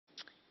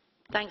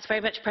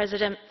Mr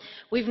President.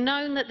 We've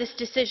known that this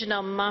decision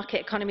on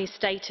market economy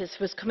status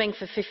was coming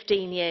for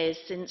 15 years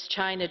since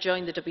China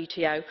joined the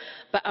WTO,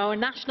 but our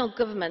national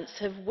governments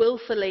have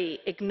wilfully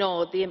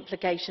ignored the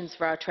implications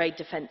for our trade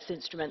defence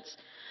instruments.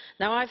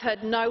 Now, I've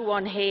heard no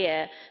one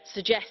here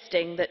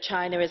suggesting that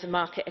China is a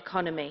market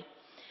economy.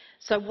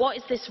 So what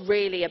is this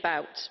really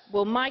about?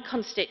 Well, my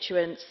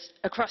constituents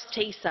across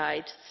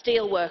Teesside,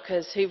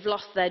 steelworkers who've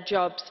lost their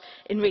jobs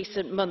in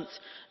recent months,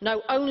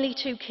 know only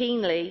too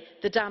keenly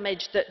the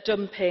damage that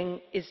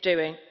dumping is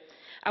doing.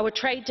 Our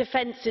trade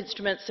defence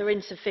instruments are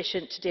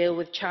insufficient to deal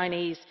with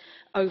Chinese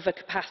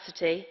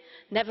overcapacity,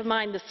 never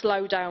mind the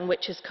slowdown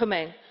which is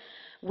coming.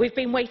 We've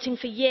been waiting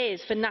for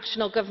years for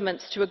national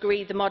governments to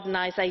agree the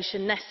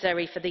modernisation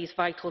necessary for these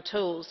vital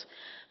tools.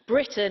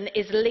 Britain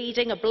is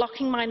leading a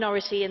blocking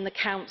minority in the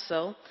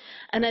Council,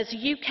 and as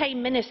UK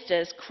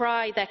ministers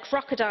cry their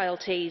crocodile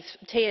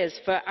tears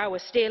for our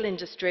steel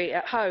industry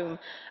at home,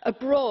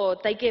 abroad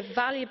they give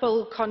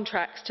valuable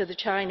contracts to the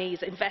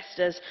Chinese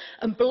investors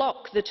and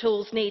block the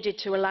tools needed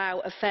to allow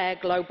a fair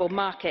global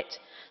market.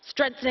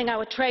 Strengthening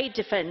our trade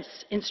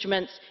defence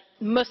instruments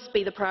must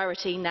be the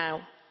priority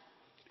now.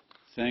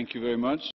 Thank you very much.